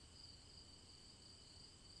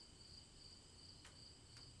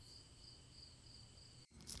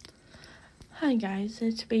Hi guys,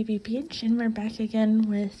 it's Baby Peach, and we're back again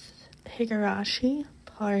with Higurashi,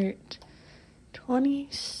 part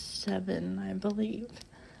 27, I believe.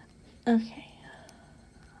 Okay.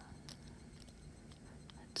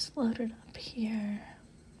 Let's load it up here.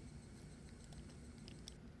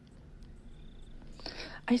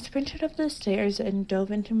 I sprinted up the stairs and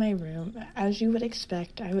dove into my room. As you would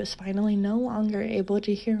expect, I was finally no longer able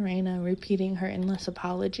to hear Reina repeating her endless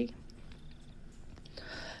apology.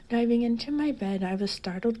 Diving into my bed, I was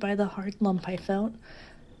startled by the hard lump I felt.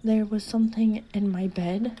 There was something in my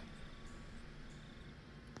bed.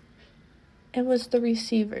 It was the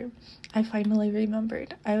receiver. I finally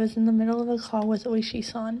remembered. I was in the middle of a call with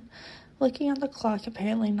Oishi-san. Looking at the clock,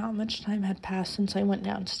 apparently not much time had passed since I went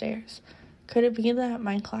downstairs. Could it be that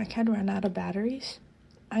my clock had run out of batteries?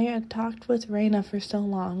 I had talked with Reina for so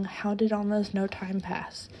long. How did almost no time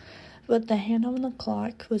pass? But the hand on the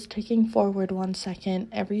clock was ticking forward 1 second,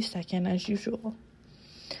 every second as usual.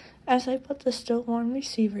 As I put the still warm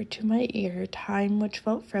receiver to my ear, time, which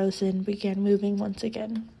felt frozen, began moving once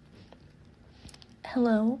again.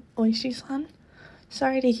 Hello, Oishi-san?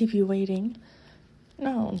 Sorry to keep you waiting.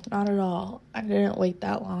 No, not at all. I didn't wait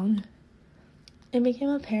that long. It became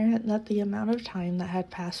apparent that the amount of time that had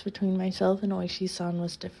passed between myself and Oishi-san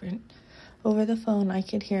was different. Over the phone, I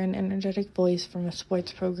could hear an energetic voice from a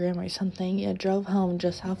sports program or something. It drove home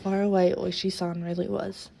just how far away Oishi-san really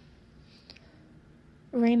was.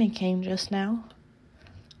 Reina came just now.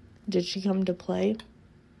 Did she come to play?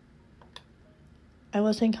 I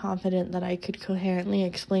wasn't confident that I could coherently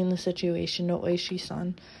explain the situation to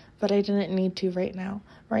Oishi-san, but I didn't need to right now.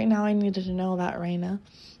 Right now I needed to know about Reina.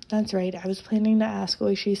 That's right, I was planning to ask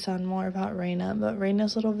Oishi-san more about Reina, but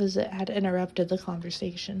Reina's little visit had interrupted the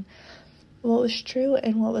conversation. What was true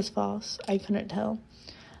and what was false, I couldn't tell.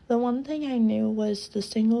 The one thing I knew was the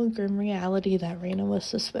single grim reality that Reina was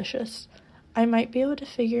suspicious. I might be able to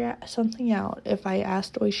figure something out if I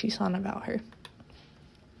asked Oishi-san about her.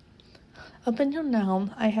 Up until now,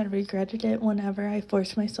 I had regretted it whenever I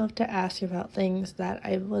forced myself to ask about things that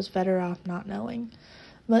I was better off not knowing.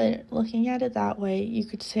 But looking at it that way, you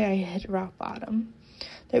could say I hit rock bottom.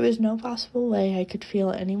 There was no possible way I could feel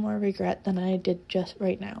any more regret than I did just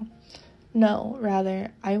right now. No,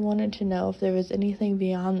 rather, I wanted to know if there was anything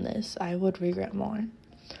beyond this I would regret more.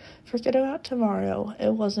 Forget about tomorrow.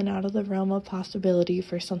 It wasn't out of the realm of possibility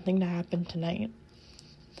for something to happen tonight.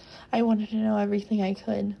 I wanted to know everything I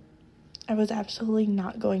could. I was absolutely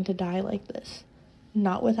not going to die like this.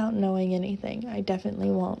 Not without knowing anything. I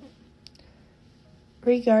definitely won't.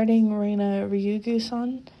 Regarding Reina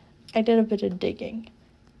Ryugu-san, I did a bit of digging.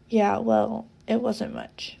 Yeah, well, it wasn't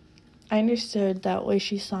much. I understood that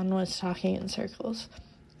Oishi-san was talking in circles.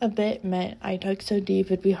 A bit meant I dug so deep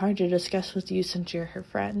it'd be hard to discuss with you since you're her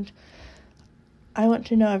friend. I want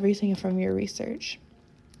to know everything from your research.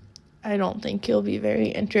 I don't think you'll be very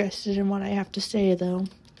interested in what I have to say, though.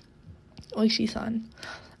 Oishi-san.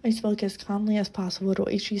 I spoke as calmly as possible to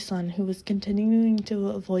Oishi-san, who was continuing to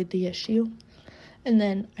avoid the issue. And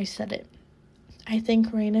then I said it. I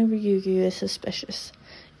think Reina Ryugu is suspicious.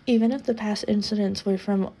 Even if the past incidents were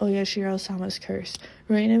from Oyashiro-sama's curse,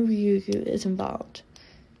 Reina Ryugu is involved.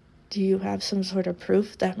 Do you have some sort of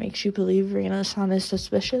proof that makes you believe Reina-san is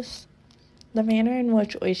suspicious? The manner in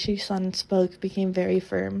which Oishi-san spoke became very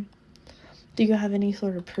firm. Do you have any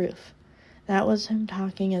sort of proof? That was him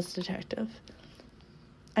talking as detective.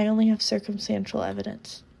 I only have circumstantial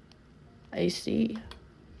evidence. I see.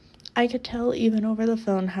 I could tell even over the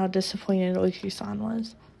phone how disappointed Oishi-san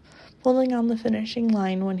was. Pulling on the finishing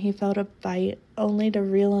line when he felt a bite, only to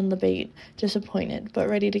reel in the bait, disappointed, but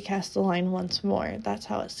ready to cast the line once more. That's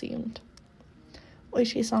how it seemed.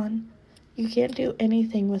 Oishi-san, you can't do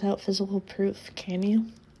anything without physical proof, can you?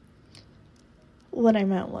 What I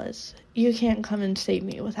meant was, you can't come and save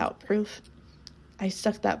me without proof. I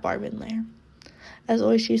stuck that barb in there. As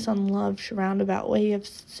Oishi-san loved roundabout way of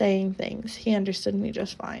saying things, he understood me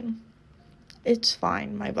just fine. It's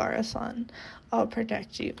fine, my Bara-san. I'll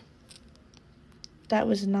protect you. That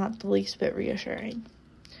was not the least bit reassuring.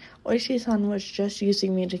 Oishi-san was just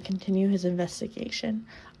using me to continue his investigation.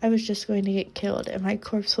 I was just going to get killed, and my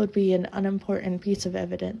corpse would be an unimportant piece of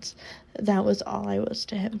evidence. That was all I was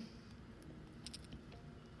to him.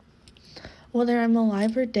 Whether I'm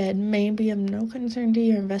alive or dead may be of no concern to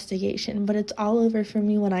your investigation, but it's all over for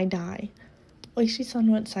me when I die. Oishi-san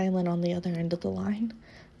went silent on the other end of the line.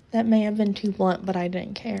 That may have been too blunt, but I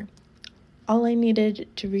didn't care. All I needed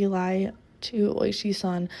to rely to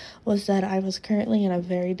Oishi-san was that I was currently in a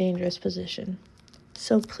very dangerous position.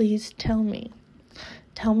 So please tell me.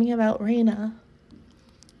 Tell me about Reina.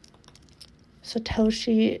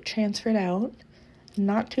 Satoshi transferred out,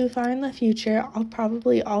 Not too far in the future, I'll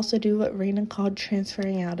probably also do what Raina called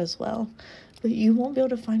transferring out as well. But you won't be able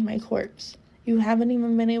to find my corpse. You haven't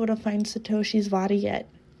even been able to find Satoshi's body yet.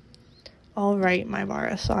 Alright,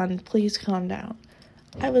 Maibara-san, please calm down.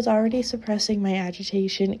 I was already suppressing my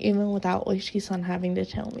agitation even without Oishi-san having to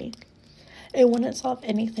tell me. It wouldn't solve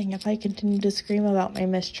anything if I continued to scream about my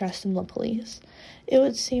mistrust in the police. It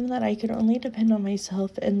would seem that I could only depend on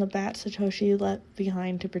myself and the bat Satoshi left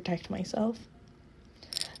behind to protect myself.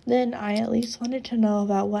 Then I at least wanted to know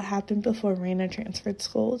about what happened before Reina transferred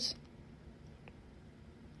schools.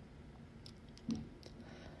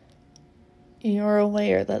 You're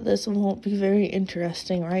aware that this won't be very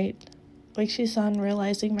interesting, right? Oishi-san,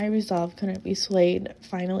 realizing my resolve couldn't be swayed,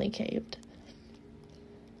 finally caved.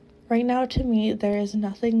 Right now, to me, there is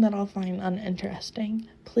nothing that I'll find uninteresting.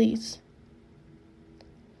 Please.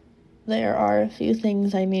 There are a few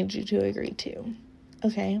things I need you to agree to.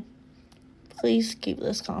 Okay? Please keep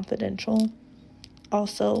this confidential.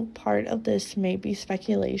 Also, part of this may be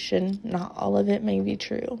speculation. Not all of it may be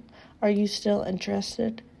true. Are you still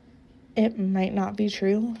interested? It might not be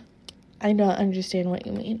true. I don't understand what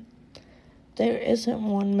you mean. There isn't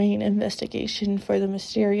one main investigation for the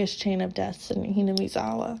mysterious chain of deaths in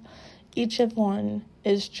Hinamizawa. Each of one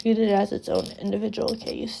is treated as its own individual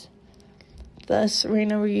case. Thus,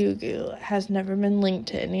 Reina Ryugu has never been linked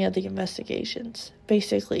to any of the investigations.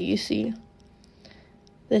 Basically, you see,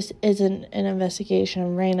 this isn't an investigation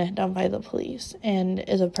of Reina done by the police, and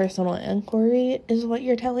is a personal inquiry, is what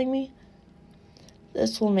you're telling me?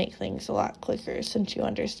 This will make things a lot quicker since you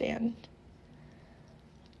understand.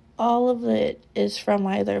 All of it is from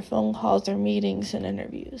either phone calls or meetings and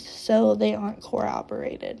interviews, so they aren't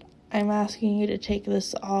corroborated. I'm asking you to take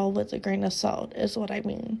this all with a grain of salt, is what I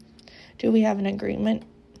mean. Do we have an agreement?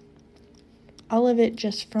 All of it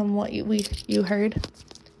just from what you heard?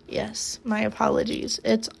 Yes, my apologies.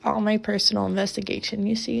 It's all my personal investigation,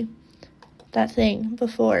 you see. That thing,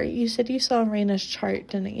 before, you said you saw Reina's chart,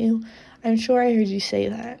 didn't you? I'm sure I heard you say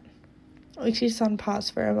that. Oishi-san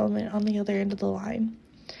paused for a moment on the other end of the line.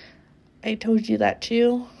 I told you that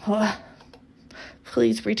too? Oh,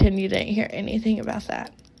 please pretend you didn't hear anything about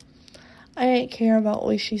that. I didn't care about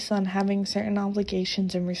Oishi-san having certain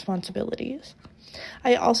obligations and responsibilities.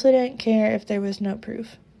 I also didn't care if there was no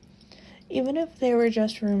proof. Even if they were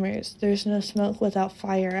just rumors, there's no smoke without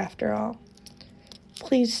fire after all.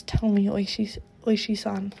 Please tell me,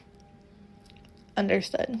 Oishi-san.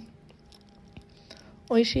 Understood.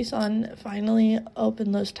 Oishi-san finally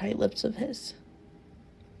opened those tight lips of his.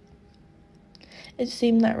 It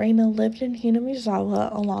seemed that Reina lived in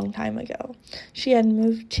Hinamizawa a long time ago. She had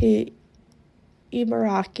moved to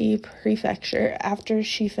Ibaraki Prefecture after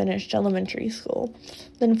she finished elementary school.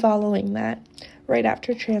 Then following that, right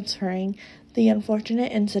after transferring, the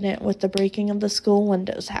unfortunate incident with the breaking of the school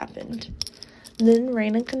windows happened. Then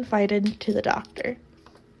Reina confided to the doctor.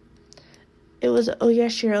 It was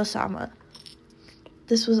Oyashiro-sama.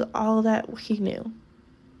 This was all that he knew.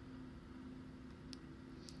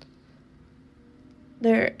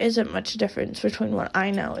 There isn't much difference between what I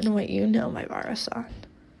know and what you know, Maibara-san.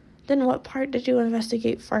 Then what part did you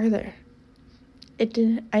investigate further? I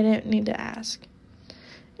didn't need to ask.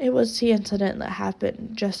 It was the incident that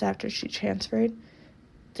happened just after she transferred.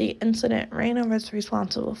 The incident Reina was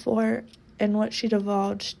responsible for, and what she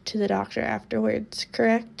divulged to the doctor afterwards,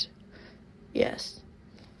 correct? Yes.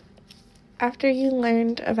 After you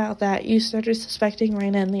learned about that, you started suspecting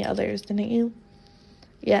Reina and the others, didn't you?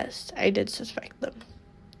 Yes, I did suspect them.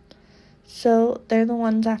 So, they're the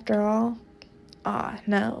ones after all?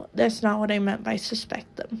 No, that's not what I meant by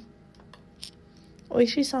suspect them.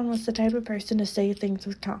 Oishi-san was the type of person to say things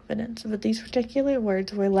with confidence, but these particular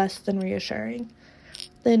words were less than reassuring.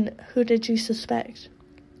 Then, who did you suspect?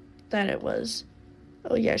 That it was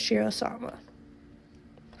Oyashiro-sama.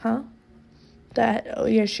 Huh? That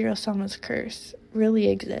Oyashiro-sama's curse really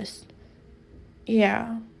exists.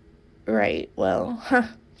 Yeah, right, well,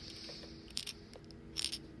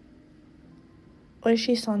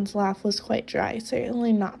 Oishi-san's laugh was quite dry,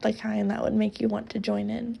 certainly not the kind that would make you want to join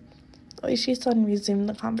in. Oishi-san resumed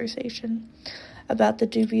the conversation about the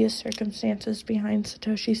dubious circumstances behind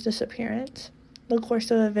Satoshi's disappearance, the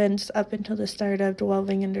course of events up until the start of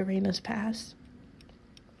delving into Reina's past.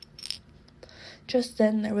 Just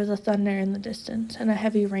then, there was a thunder in the distance, and a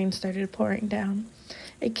heavy rain started pouring down.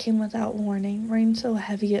 It came without warning, rain so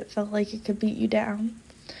heavy it felt like it could beat you down.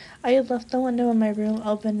 I had left the window in my room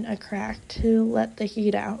open a crack to let the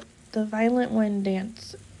heat out. The violent wind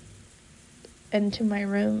danced into my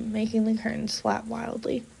room, making the curtains flap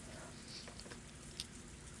wildly.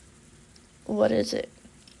 What is it?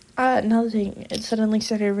 Nothing. It suddenly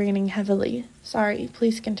started raining heavily. Sorry,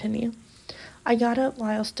 please continue. I got up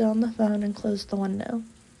while still on the phone and closed the window.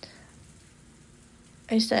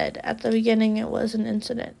 I said, at the beginning it was an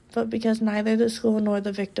incident, but because neither the school nor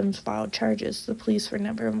the victims filed charges, the police were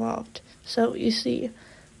never involved. So, you see,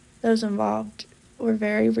 those involved were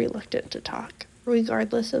very reluctant to talk,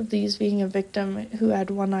 regardless of these being a victim who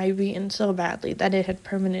had one eye beaten so badly that it had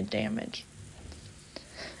permanent damage.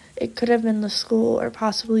 It could have been the school or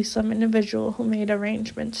possibly some individual who made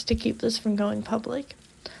arrangements to keep this from going public.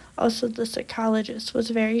 Also, the psychologist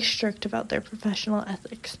was very strict about their professional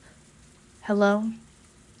ethics. Hello?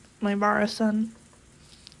 My Bara-san?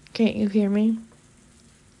 Can't you hear me?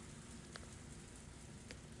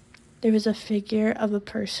 There was a figure of a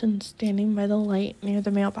person standing by the light near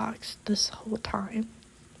the mailbox this whole time.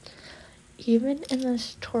 Even in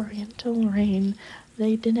this torrential rain,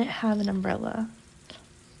 they didn't have an umbrella.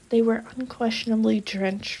 They were unquestionably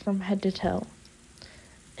drenched from head to toe.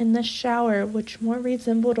 In the shower, which more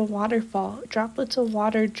resembled a waterfall, droplets of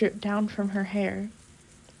water dripped down from her hair.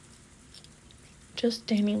 Just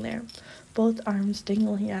standing there, both arms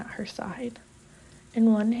dangling at her side.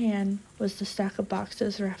 In one hand was the stack of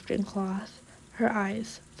boxes wrapped in cloth. Her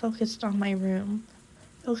eyes, focused on my room,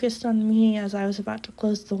 focused on me as I was about to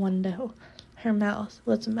close the window. Her mouth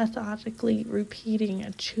was methodically repeating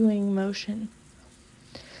a chewing motion.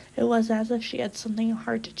 It was as if she had something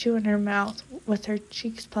hard to chew in her mouth, with her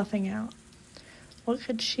cheeks puffing out. What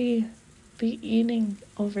could she be eating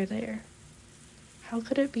over there? How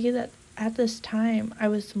could it be that at this time I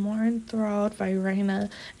was more enthralled by Reina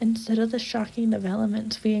instead of the shocking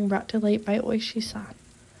developments being brought to light by Oishi-san?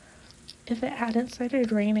 If it hadn't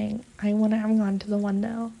started raining, I wouldn't have gone to the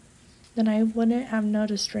window. Then I wouldn't have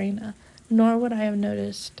noticed Reina, nor would I have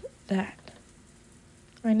noticed that.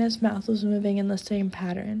 Reina's mouth was moving in the same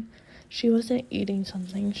pattern. She wasn't eating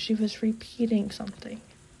something, she was repeating something.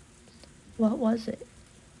 What was it?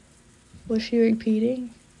 Was she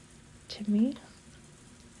repeating? To me?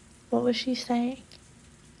 What was she saying?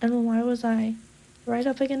 And why was I, right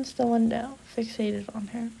up against the window, fixated on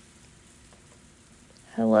her?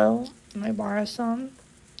 Hello, my Bara-san?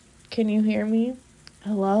 Can you hear me?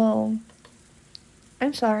 Hello?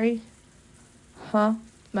 I'm sorry. Huh?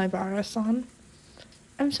 My Bara-san?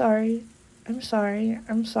 I'm sorry. I'm sorry.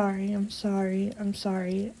 I'm sorry. I'm sorry. I'm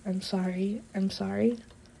sorry. I'm sorry. I'm sorry.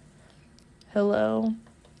 Hello?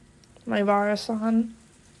 My Bara-san?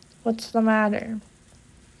 What's the matter?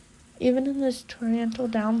 Even in this torrential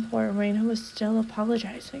downpour, Reina was still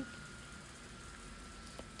apologizing.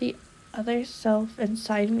 The other self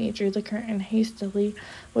inside me drew the curtain hastily,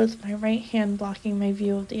 with my right hand blocking my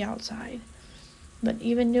view of the outside. But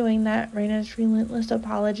even doing that, Reina's relentless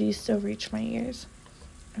apologies still reached my ears.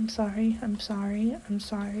 I'm sorry, I'm sorry, I'm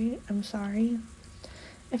sorry, I'm sorry.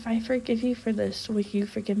 If I forgive you for this, will you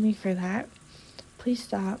forgive me for that? Please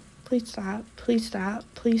stop, please stop, please stop,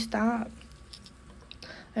 please stop.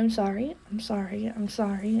 I'm sorry, I'm sorry, I'm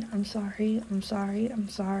sorry, I'm sorry, I'm sorry, I'm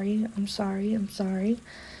sorry, I'm sorry, I'm sorry.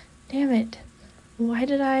 Damn it. Why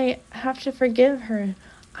did I have to forgive her?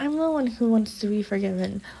 I'm the one who wants to be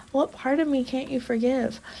forgiven. What part of me can't you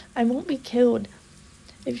forgive? I won't be killed.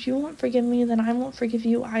 If you won't forgive me, then I won't forgive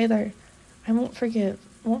you either. I won't forgive,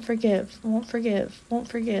 won't forgive, won't forgive, won't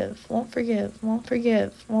forgive, won't forgive, won't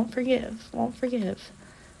forgive, won't forgive, won't forgive.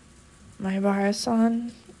 My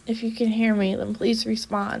Bara-san, if you can hear me, then please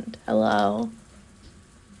respond. Hello?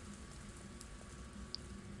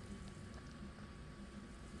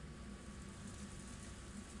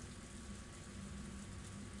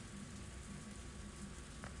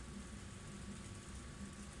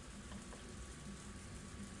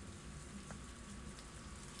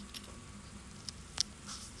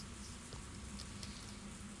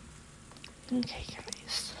 Okay,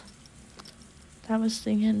 guys. That was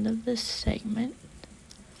the end of this segment.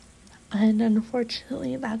 And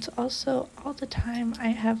unfortunately, that's also all the time I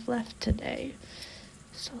have left today.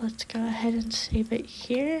 So let's go ahead and save it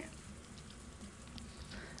here.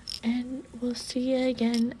 And we'll see you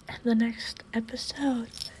again in the next episode.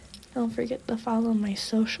 Don't forget to follow my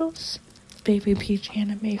socials. Baby Peach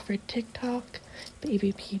Anime for TikTok.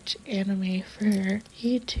 Baby Peach Anime for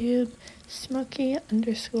YouTube.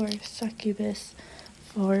 Smokey_succubus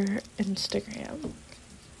for Instagram.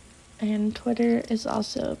 And Twitter is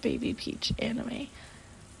also Baby Peach Anime.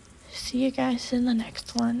 See you guys in the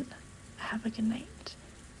next one. Have a good night.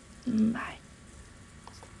 Bye.